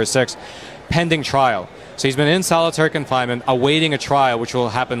January 6th, pending trial. So he's been in solitary confinement, awaiting a trial, which will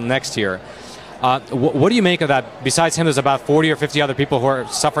happen next year. What do you make of that? Besides him, there's about 40 or 50 other people who are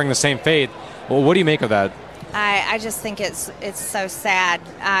suffering the same fate. Well, what do you make of that? I just think it's so sad.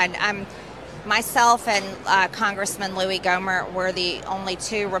 Myself and Congressman Louis Gohmert were the only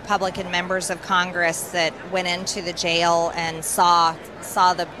two Republican members of Congress that went into the jail and saw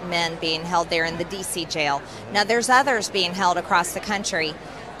the men being held there in the D.C. jail. Now, there's others being held across the country,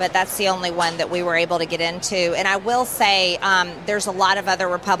 but that's the only one that we were able to get into. And I will say there's a lot of other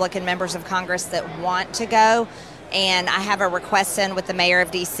Republican members of Congress that want to go. And I have a request in with the mayor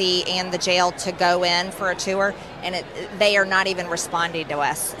of D.C. and the jail to go in for a tour, and they are not even responding to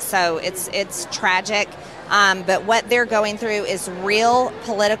us. So it's tragic. But what they're going through is real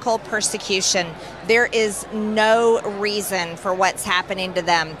political persecution. There is no reason for what's happening to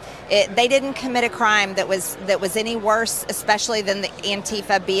them. They didn't commit a crime that was any worse, especially than the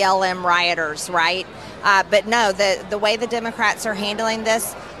Antifa BLM rioters, right? But no, the way the Democrats are handling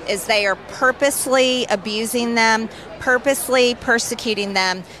this is they are purposely abusing them, purposely persecuting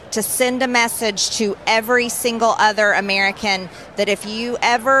them to send a message to every single other American that if you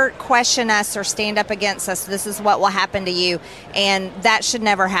ever question us or stand up against us, this is what will happen to you. And that should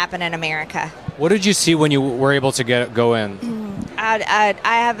never happen in America. What did you see when you were able to go in? I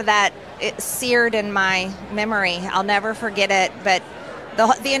have that seared in my memory. I'll never forget it. But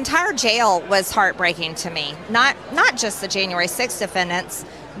the entire jail was heartbreaking to me. Not just the January 6th defendants,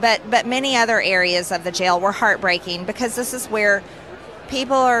 but many other areas of the jail were heartbreaking because this is where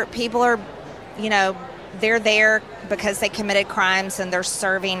people are, they're there because they committed crimes and they're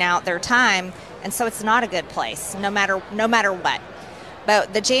serving out their time, and so it's not a good place, no matter what.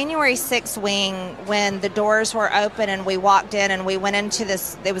 But the January 6th wing, when the doors were open and we walked in and we went into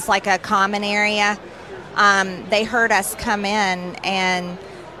this, it was like a common area. They heard us come in, and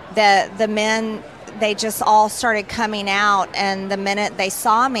the men, they just all started coming out, and the minute they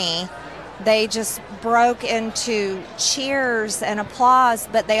saw me, they just broke into cheers and applause,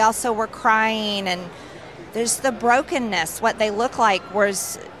 but they also were crying, and there's the brokenness. What they look like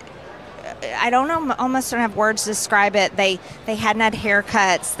was, I don't know, almost don't have words to describe it. They hadn't had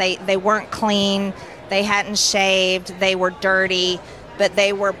haircuts, they weren't clean, they hadn't shaved, they were dirty, but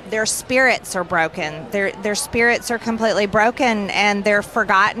their spirits are broken. Their spirits are completely broken, and they're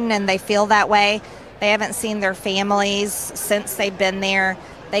forgotten, and they feel that way. They haven't seen their families since they've been there.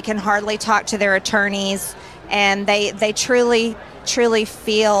 They can hardly talk to their attorneys, and they truly, truly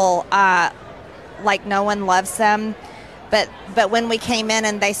feel like no one loves them. But when we came in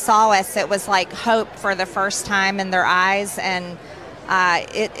and they saw us, it was like hope for the first time in their eyes, and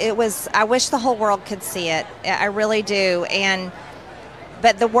it was. I wish the whole world could see it. I really do.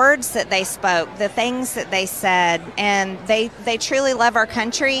 But the words that they spoke, the things that they said, and they truly love our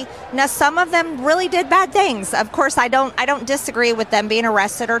country. Now, some of them really did bad things. Of course, I don't disagree with them being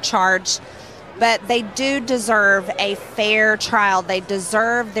arrested or charged, but they do deserve a fair trial. They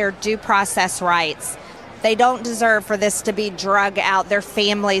deserve their due process rights. They don't deserve for this to be drug out. Their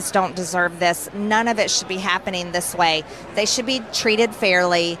families don't deserve this. None of it should be happening this way. They should be treated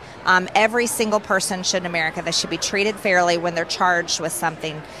fairly. Every single person should in America. They should be treated fairly when they're charged with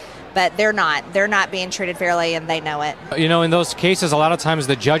something. But they're not. They're not being treated fairly, and they know it. In those cases, a lot of times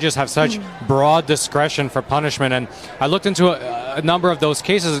the judges have such broad discretion for punishment. And I looked into a number of those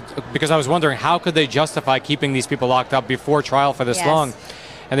cases because I was wondering how could they justify keeping these people locked up before trial for this long.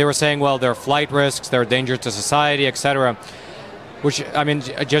 And they were saying, well, they're flight risks, they're a danger to society, etc. Which, again,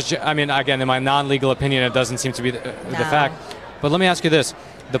 in my non-legal opinion, it doesn't seem to be the fact. But let me ask you this.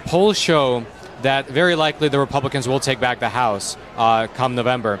 The polls show that very likely the Republicans will take back the House come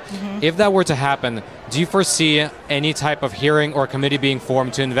November. Mm-hmm. If that were to happen, do you foresee any type of hearing or committee being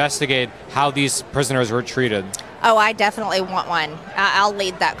formed to investigate how these prisoners were treated? Oh, I definitely want one. I'll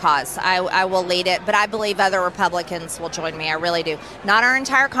lead that cause. I will lead it, but I believe other Republicans will join me. I really do. Not our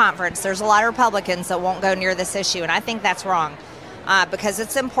entire conference. There's a lot of Republicans that won't go near this issue, and I think that's wrong because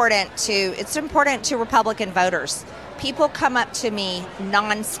it's important to Republican voters. People come up to me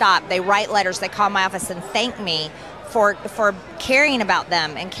nonstop. They write letters. They call my office and thank me for caring about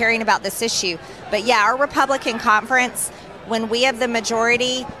them and caring about this issue. But yeah, our Republican conference, when we have the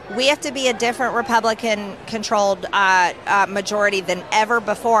majority, we have to be a different Republican-controlled majority than ever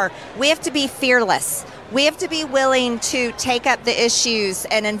before. We have to be fearless. We have to be willing to take up the issues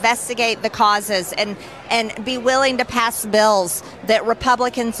and investigate the causes and be willing to pass bills that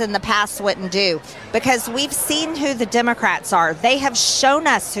Republicans in the past wouldn't do, because we've seen who the Democrats are. They have shown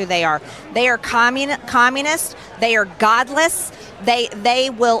us who they are. They are communist. They are godless. They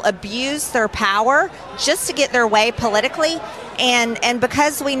will abuse their power just to get their way politically. And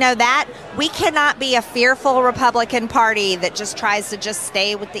because we know that, we cannot be a fearful Republican Party that just tries to just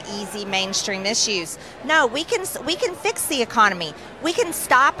stay with the easy mainstream issues. No, we can fix the economy. We can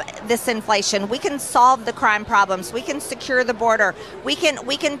stop this inflation. We can solve the crime problems. We can secure the border. We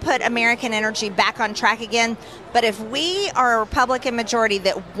can put American energy back on track again. But if we are a Republican majority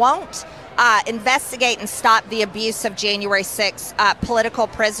that won't investigate and stop the abuse of January 6th political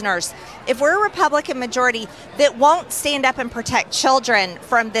prisoners, if we're a Republican majority that won't stand up and protect children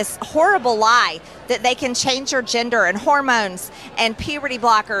from this horrible lie that they can change their gender and hormones and puberty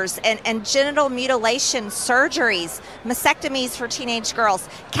blockers and genital mutilation surgeries, mastectomies for teenage girls,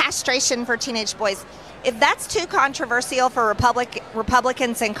 castration for teenage boys, if that's too controversial for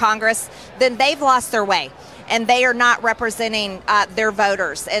Republicans in Congress, then they've lost their way. And they are not representing their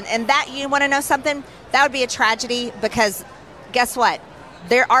voters. And that, you want to know something? That would be a tragedy, because guess what?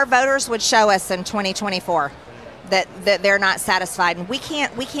 Our voters would show us in 2024 that they're not satisfied. And we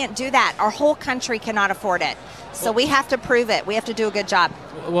can't do that. Our whole country cannot afford it. So we have to prove it. We have to do a good job.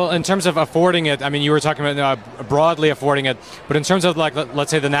 Well, in terms of affording it, I mean, you were talking about broadly affording it, but in terms of, like,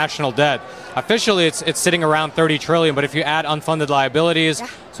 let's say the national debt, officially it's sitting around $30 trillion, but if you add unfunded liabilities,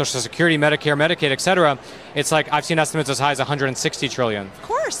 Social Security, Medicare, Medicaid, etc., it's like, I've seen estimates as high as $160 trillion. Of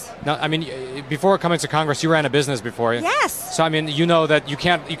course. Now, I mean, before coming to Congress, you ran a business before. Yes. So, I mean, you know that you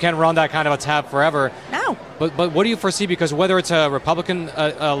can't run that kind of a tab forever. No. But what do you foresee? Because whether it's a Republican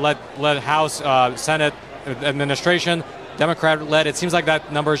led House, Senate, administration, Democrat-led, it seems like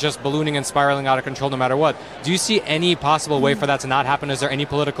that number is just ballooning and spiraling out of control no matter what. Do you see any possible way for that to not happen? Is there any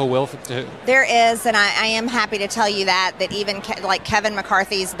political will to... There is, and I am happy to tell you that even like Kevin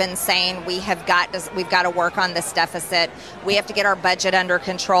McCarthy's been saying, we've got to work on this deficit. We have to get our budget under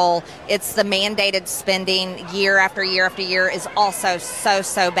control. It's the mandated spending year after year after year is also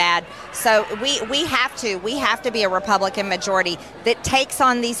so bad. So we have to be a Republican majority that takes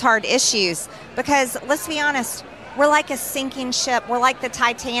on these hard issues, because let's be honest, we're like a sinking ship. We're like the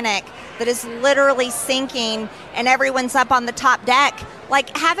Titanic that is literally sinking, and everyone's up on the top deck,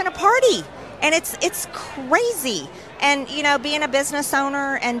 like having a party. And it's crazy. And, you know, being a business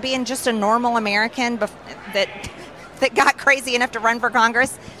owner and being just a normal American that got crazy enough to run for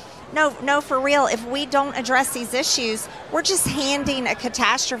Congress, no, for real, if we don't address these issues, we're just handing a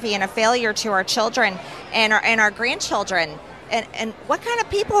catastrophe and a failure to our children and our grandchildren. And what kind of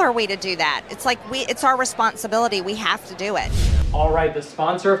people are we to do that? It's like it's our responsibility. We have to do it. All right, the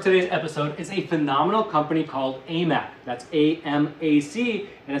sponsor of today's episode is a phenomenal company called AMAC. That's AMAC,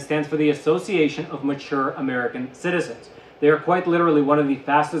 and it stands for the Association of Mature American Citizens. They are quite literally one of the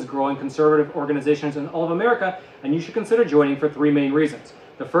fastest growing conservative organizations in all of America, and you should consider joining for 3 main reasons.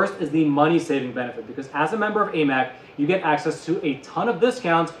 The first is the money-saving benefit, because as a member of AMAC, you get access to a ton of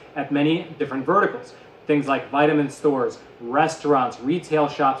discounts at many different verticals. Things like vitamin stores, restaurants, retail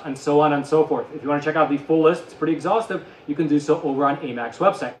shops, and so on and so forth. If you want to check out the full list, it's pretty exhaustive, you can do so over on AMAC's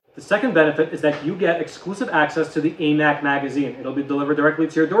website. The second benefit is that you get exclusive access to the AMAC magazine. It'll be delivered directly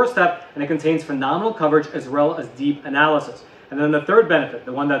to your doorstep, and it contains phenomenal coverage as well as deep analysis. And then the third benefit,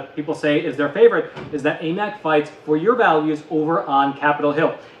 the one that people say is their favorite, is that AMAC fights for your values over on Capitol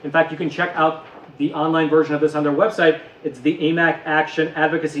Hill. In fact, you can check out the online version of this on their website. It's the AMAC Action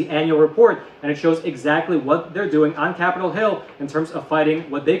Advocacy Annual Report, and it shows exactly what they're doing on Capitol Hill in terms of fighting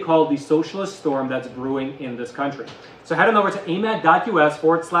what they call the socialist storm that's brewing in this country. So head on over to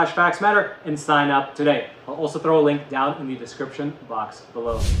amac.us/factsmatter and sign up today. I'll also throw a link down in the description box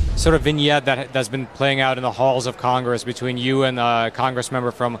below. Sort of vignette that's been playing out in the halls of Congress between you and a Congress member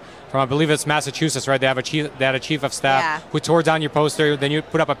from I believe it's Massachusetts, right? They had a chief of staff who tore down your poster. Then you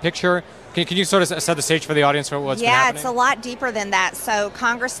put up a picture. Can you sort of set the stage for the audience for what's been happening? Yeah, it's a lot deeper than that. So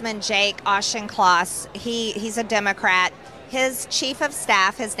Congressman Jake Auchincloss, he's a Democrat. His chief of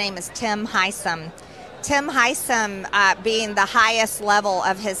staff, his name is Tim Hysom. Tim Hysom, being the highest level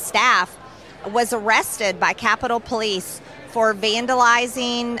of his staff, was arrested by Capitol Police for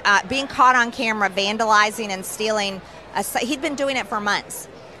vandalizing, being caught on camera vandalizing and stealing. He'd been doing it for months.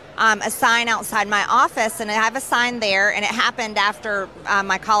 A sign outside my office, and I have a sign there, and it happened after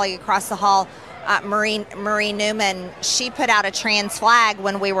my colleague across the hall, Marie Newman, she put out a trans flag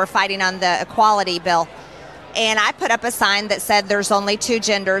when we were fighting on the equality bill. And I put up a sign that said there's only 2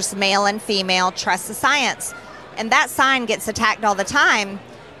 genders, male and female, trust the science. And that sign gets attacked all the time.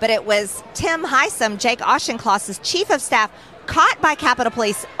 but it was Tim Heisem, Jake Auchincloss's chief of staff, caught by Capitol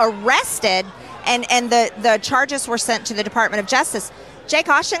Police, arrested, and the charges were sent to the Department of Justice. Jake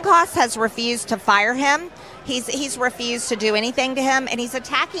Auchincloss has refused to fire him. He's refused to do anything to him, and he's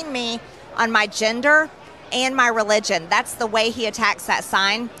attacking me on my gender and my religion. That's the way he attacks that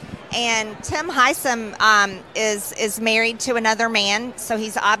sign. And Tim Heisem is married to another man, so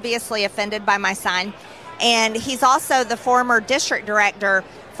he's obviously offended by my sign. And he's also the former district director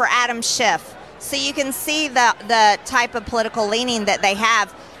for Adam Schiff. So you can see the type of political leaning that they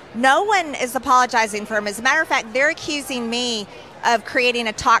have. No one is apologizing for him. As a matter of fact, they're accusing me of creating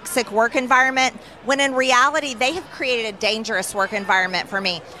a toxic work environment, when in reality, they have created a dangerous work environment for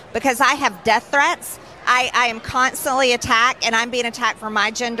me because I have death threats. I am constantly attacked, and I'm being attacked for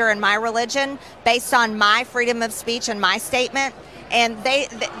my gender and my religion based on my freedom of speech and my statement. And they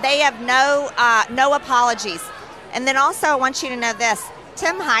have no apologies. And then also, I want you to know this: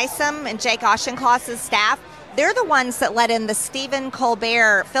 Tim Heisem and Jake Auchincloss's staff, they're the ones that let in the Stephen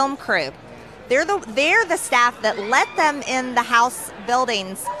Colbert film crew. They're the staff that let them in the House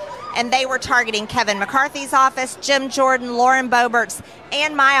buildings, and they were targeting Kevin McCarthy's office, Jim Jordan, Lauren Boebert's,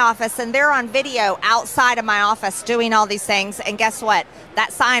 and my office, and they're on video outside of my office doing all these things. And guess what?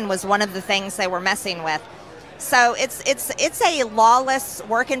 That sign was one of the things they were messing with. So it's a lawless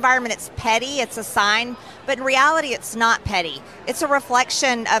work environment. It's petty. It's a sign, but in reality, it's not petty. It's a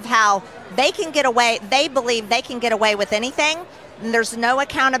reflection of how they can get away. They believe they can get away with anything. And there's no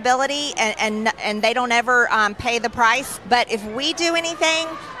accountability, and they don't ever pay the price. But if we do anything,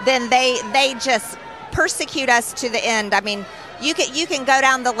 then they just persecute us to the end. I mean, you can go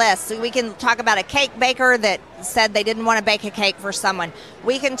down the list. We can talk about a cake baker that said they didn't want to bake a cake for someone.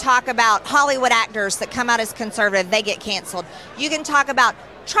 We can talk about Hollywood actors that come out as conservative, they get canceled. You can talk about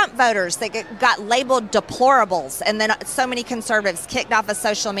Trump voters that got labeled deplorables, and then so many conservatives kicked off of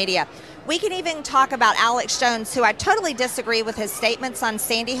social media. We can even talk about Alex Jones, who I totally disagree with his statements on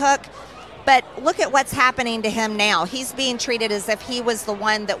Sandy Hook, but look at what's happening to him now. He's being treated as if he was the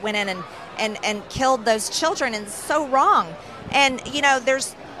one that went in and killed those children, and it's so wrong. And, you know,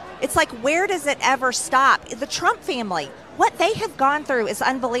 it's like, where does it ever stop? The Trump family, what they have gone through is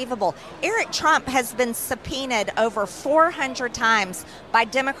unbelievable. Eric Trump has been subpoenaed over 400 times by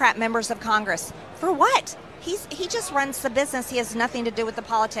Democrat members of Congress. For what? He just runs the business. He has nothing to do with the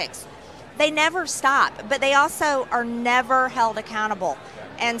politics. They never stop, but they also are never held accountable.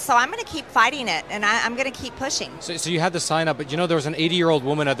 And so I'm going to keep fighting it, and I'm going to keep pushing. So you had the sign up, but you know there was an 80-year-old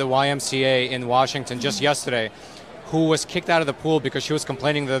woman at the YMCA in Washington just yesterday who was kicked out of the pool because she was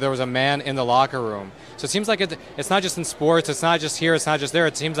complaining that there was a man in the locker room. So it seems like it's not just in sports, it's not just here, it's not just there.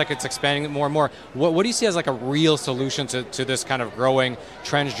 It seems like it's expanding more and more. What do you see as like a real solution to this kind of growing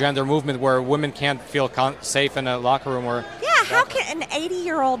transgender movement where women can't feel safe in a locker room? How can an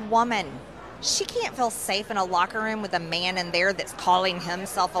 80-year-old woman, she can't feel safe in a locker room with a man in there that's calling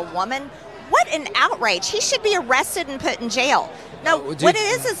himself a woman? What an outrage. He should be arrested and put in jail. No, what it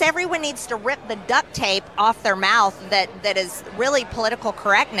is everyone needs to rip the duct tape off their mouth that is really political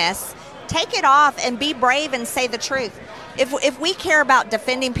correctness. Take it off and be brave and say the truth. If we care about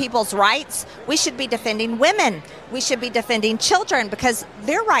defending people's rights, we should be defending women. We should be defending children because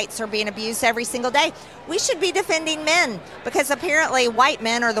their rights are being abused every single day. We should be defending men because apparently white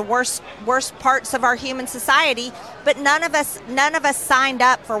men are the worst parts of our human society, but none of us signed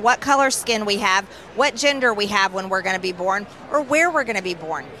up for what color skin we have, what gender we have when we're going to be born, or where we're going to be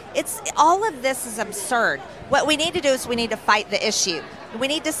born. All of this is absurd. What we need to do is we need to fight the issue. We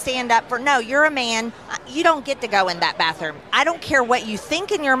need to stand up for, no, you're a man. You don't get to go in that bathroom. I don't care what you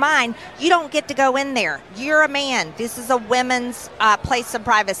think in your mind. You don't get to go in there. You're a man. This is a women's place of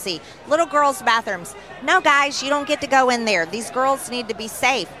privacy. Little girls' bathrooms. No, guys, you don't get to go in there. These girls need to be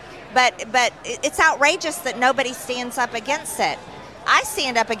safe. But it's outrageous that nobody stands up against it. I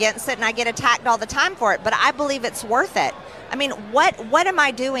stand up against it and I get attacked all the time for it, but I believe it's worth it. I mean, what am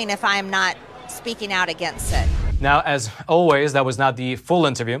I doing if I am not speaking out against it? Now, as always, that was not the full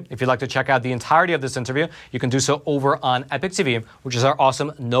interview. If you'd like to check out the entirety of this interview, you can do so over on Epic TV, which is our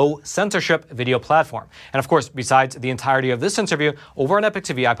awesome no censorship video platform. And of course, besides the entirety of this interview, over on Epic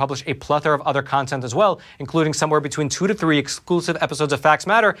TV, I publish a plethora of other content as well, including somewhere between 2 to 3 exclusive episodes of Facts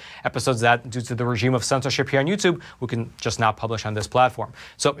Matter, episodes that, due to the regime of censorship here on YouTube, we can just not publish on this platform.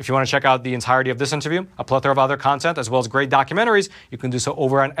 So if you want to check out the entirety of this interview, a plethora of other content, as well as great documentaries, you can do so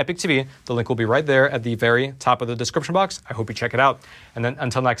over on Epic TV. The link will be right there at the very top of the description box. I hope you check it out. And then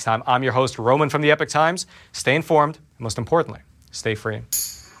until next time, I'm your host, Roman from the Epic Times. Stay informed, and most importantly, stay free.